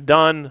that we have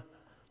done,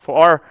 for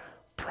our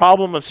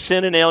problem of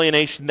sin and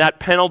alienation, that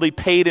penalty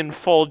paid in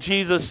full.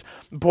 Jesus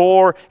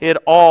bore it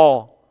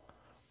all.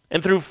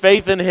 And through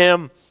faith in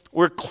him,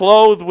 we're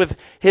clothed with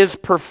his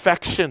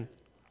perfection.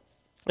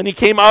 And he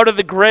came out of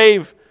the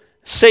grave,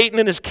 Satan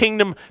and his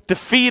kingdom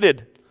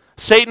defeated,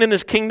 Satan and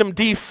his kingdom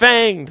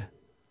defanged.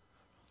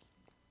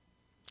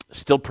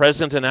 Still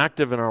present and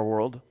active in our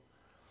world,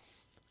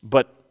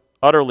 but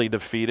utterly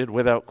defeated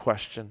without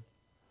question.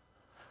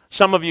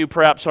 Some of you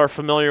perhaps are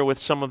familiar with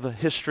some of the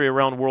history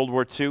around World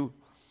War II.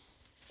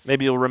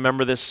 Maybe you'll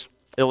remember this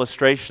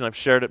illustration. I've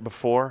shared it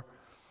before.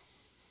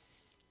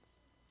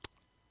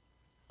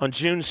 On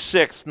June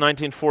 6,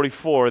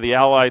 1944, the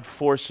Allied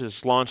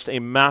forces launched a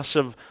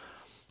massive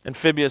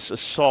amphibious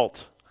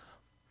assault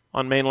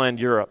on mainland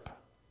Europe.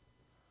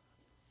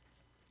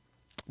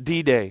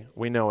 D-Day,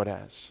 we know it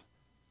as.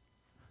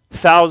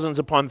 Thousands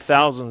upon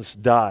thousands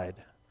died.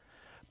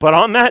 But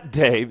on that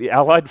day, the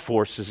Allied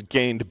forces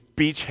gained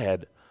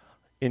beachhead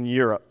in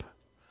Europe.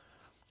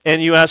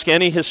 And you ask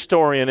any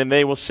historian, and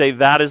they will say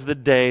that is the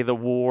day the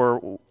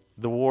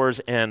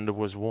war's end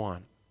was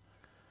won.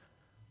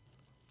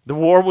 The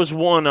war was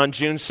won on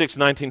June 6,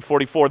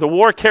 1944. The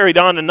war carried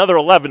on another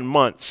 11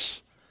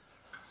 months.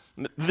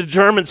 The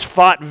Germans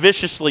fought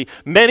viciously.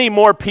 Many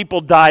more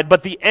people died,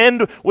 but the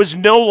end was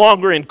no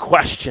longer in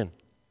question.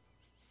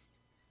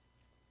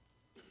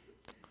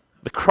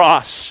 The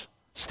cross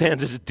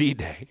stands as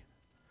D-Day.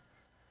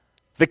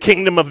 The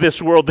kingdom of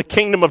this world, the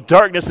kingdom of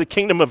darkness, the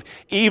kingdom of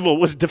evil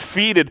was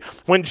defeated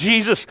when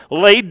Jesus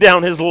laid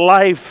down his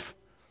life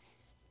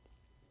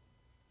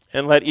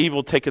and let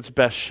evil take its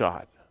best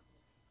shot.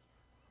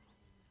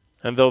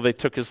 And though they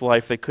took his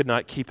life, they could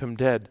not keep him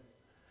dead.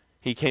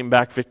 He came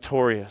back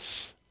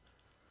victorious.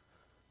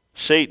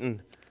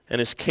 Satan and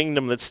his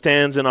kingdom that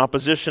stands in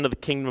opposition to the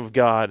kingdom of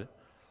God,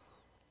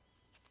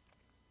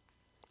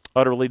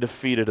 utterly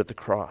defeated at the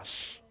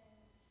cross.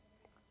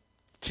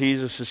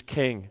 Jesus is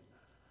king.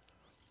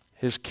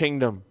 His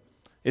kingdom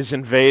is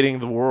invading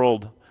the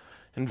world,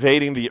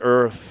 invading the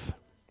earth.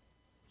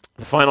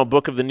 The final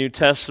book of the New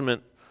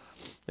Testament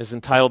is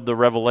entitled the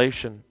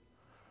Revelation.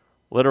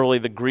 Literally,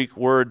 the Greek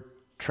word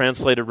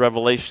translated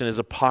revelation is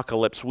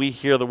apocalypse. We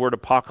hear the word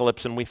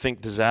apocalypse and we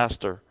think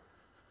disaster.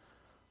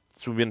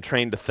 That's what we've been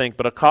trained to think.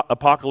 But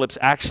apocalypse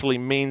actually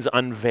means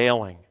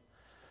unveiling.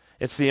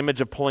 It's the image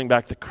of pulling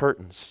back the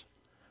curtains.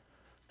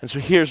 And so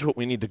here's what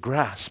we need to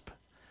grasp.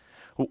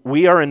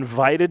 We are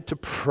invited to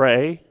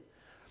pray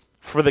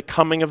for the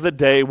coming of the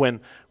day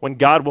when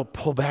God will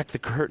pull back the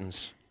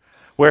curtains,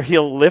 where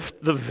he'll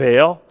lift the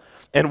veil,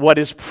 and what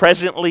is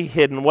presently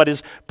hidden, what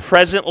is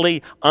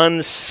presently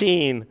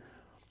unseen,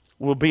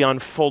 will be on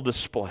full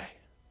display.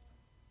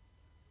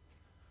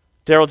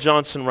 Darrell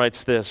Johnson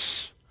writes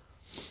this: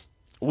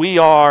 we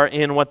are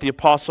in what the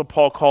Apostle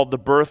Paul called the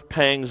birth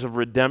pangs of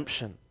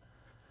redemption.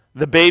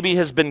 The baby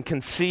has been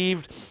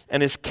conceived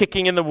and is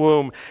kicking in the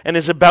womb and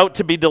is about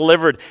to be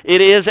delivered.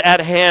 It is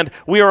at hand.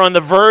 We are on the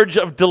verge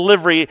of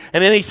delivery.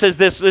 And then he says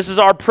this is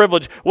our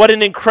privilege. What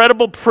an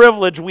incredible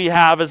privilege we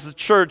have as the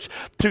church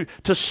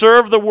to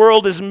serve the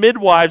world as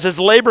midwives, as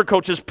labor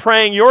coaches,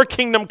 praying, your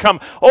kingdom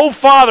come. Oh,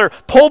 Father,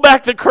 pull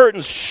back the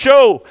curtains.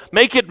 Show,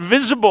 make it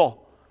visible.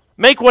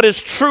 Make what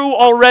is true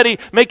already,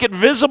 make it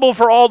visible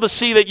for all to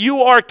see that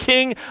you are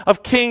King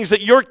of kings,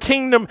 that your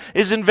kingdom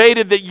is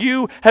invaded, that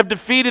you have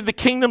defeated the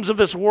kingdoms of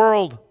this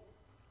world.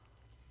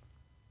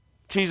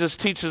 Jesus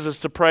teaches us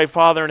to pray,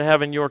 Father in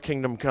heaven, your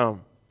kingdom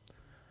come.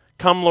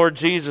 Come, Lord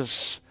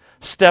Jesus,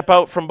 step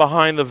out from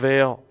behind the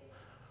veil.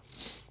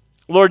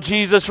 Lord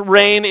Jesus,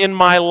 reign in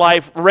my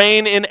life,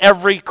 reign in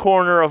every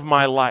corner of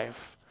my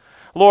life.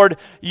 Lord,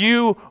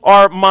 you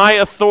are my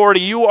authority.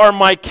 You are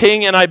my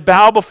king, and I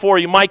bow before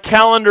you. My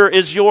calendar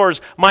is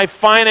yours. My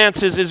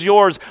finances is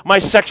yours. My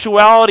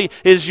sexuality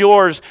is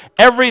yours.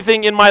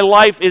 Everything in my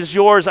life is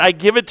yours. I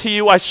give it to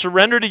you. I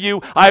surrender to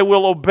you. I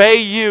will obey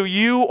you.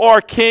 You are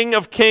King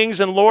of kings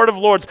and Lord of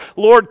lords.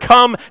 Lord,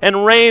 come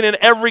and reign in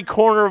every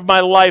corner of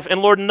my life.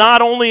 And Lord,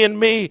 not only in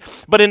me,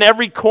 but in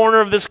every corner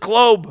of this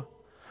globe.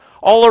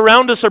 All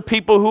around us are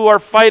people who are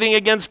fighting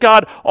against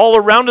God. All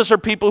around us are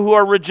people who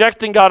are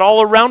rejecting God.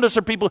 All around us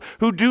are people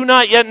who do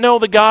not yet know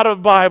the God of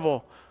the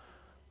Bible.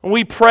 And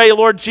we pray,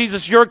 Lord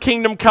Jesus, your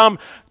kingdom come.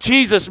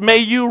 Jesus, may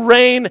you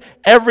reign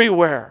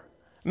everywhere.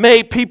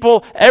 May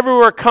people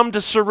everywhere come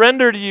to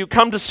surrender to you,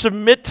 come to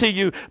submit to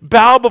you,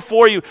 bow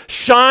before you.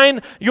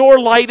 Shine your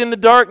light in the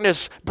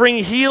darkness.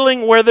 Bring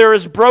healing where there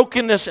is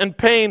brokenness and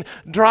pain.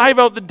 Drive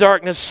out the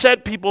darkness.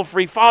 Set people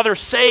free. Father,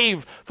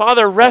 save.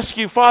 Father,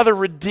 rescue. Father,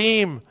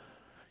 redeem.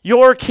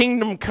 Your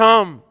kingdom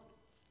come.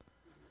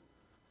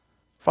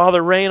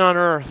 Father, reign on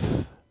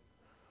earth.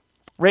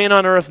 Reign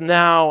on earth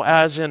now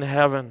as in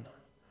heaven.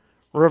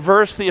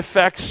 Reverse the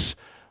effects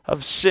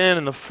of sin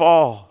and the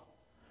fall.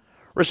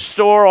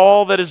 Restore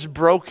all that is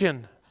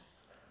broken.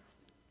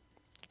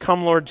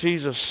 Come, Lord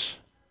Jesus.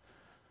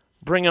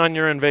 Bring on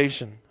your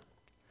invasion.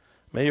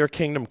 May your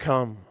kingdom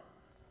come.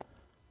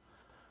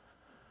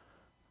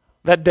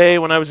 That day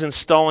when I was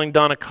installing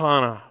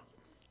Donnacona,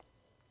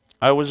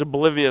 I was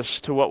oblivious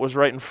to what was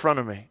right in front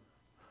of me.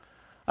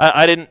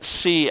 I didn't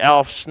see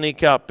Alf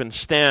sneak up and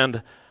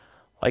stand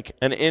like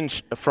an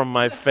inch from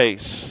my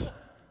face.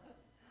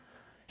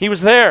 He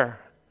was there,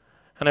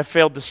 and I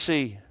failed to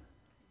see.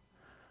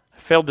 I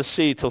failed to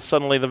see till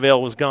suddenly the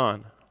veil was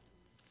gone.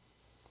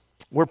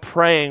 We're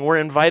praying. We're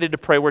invited to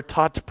pray. We're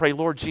taught to pray,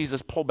 Lord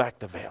Jesus, pull back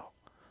the veil.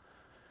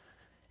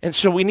 And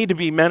so we need to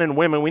be men and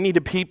women. We need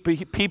to be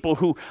people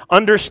who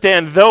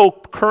understand, though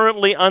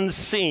currently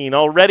unseen,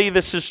 already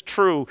this is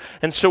true.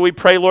 And so we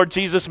pray, Lord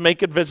Jesus,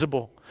 make it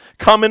visible.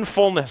 Come in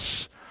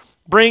fullness.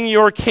 Bring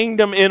your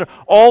kingdom in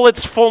all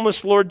its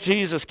fullness, Lord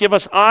Jesus. Give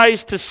us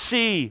eyes to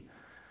see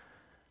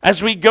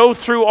as we go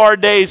through our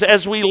days,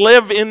 as we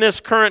live in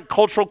this current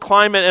cultural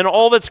climate and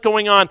all that's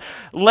going on.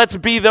 Let's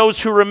be those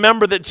who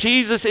remember that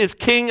Jesus is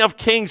King of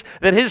Kings,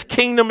 that his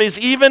kingdom is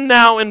even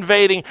now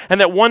invading,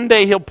 and that one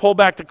day he'll pull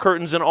back the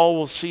curtains and all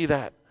will see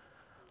that.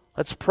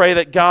 Let's pray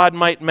that God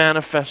might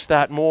manifest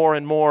that more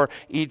and more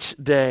each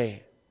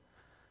day.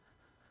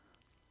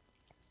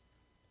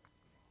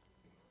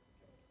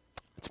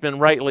 It's been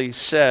rightly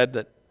said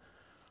that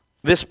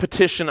this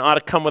petition ought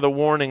to come with a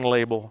warning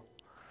label.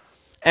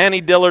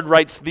 Annie Dillard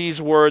writes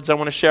these words I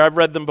want to share. I've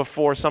read them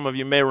before. Some of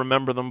you may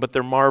remember them, but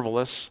they're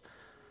marvelous.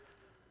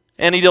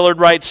 Annie Dillard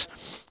writes,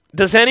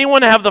 does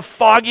anyone have the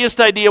foggiest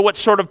idea what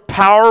sort of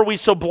power we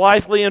so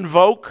blithely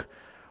invoke?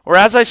 Or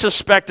as I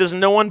suspect, does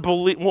no one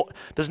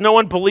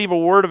believe a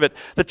word of it?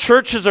 The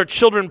churches are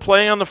children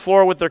playing on the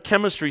floor with their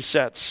chemistry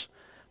sets,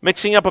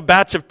 mixing up a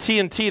batch of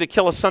TNT to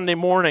kill a Sunday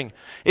morning.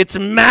 It's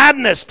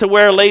madness to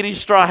wear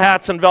ladies' straw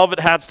hats and velvet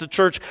hats to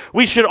church.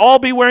 We should all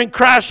be wearing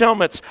crash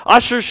helmets.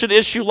 Ushers should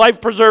issue life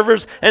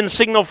preservers and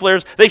signal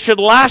flares. They should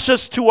lash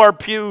us to our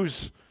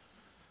pews.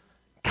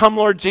 Come,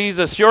 Lord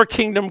Jesus, your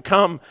kingdom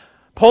come.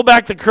 Pull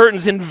back the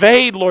curtains.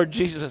 Invade, Lord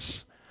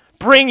Jesus.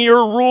 Bring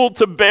your rule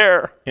to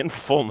bear in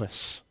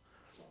fullness.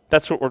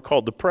 That's what we're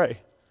called to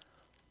pray.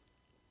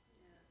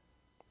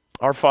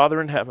 Our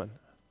Father in heaven,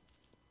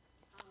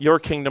 your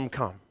kingdom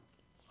come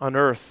on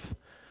earth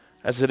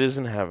as it is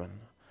in heaven.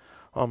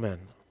 Amen.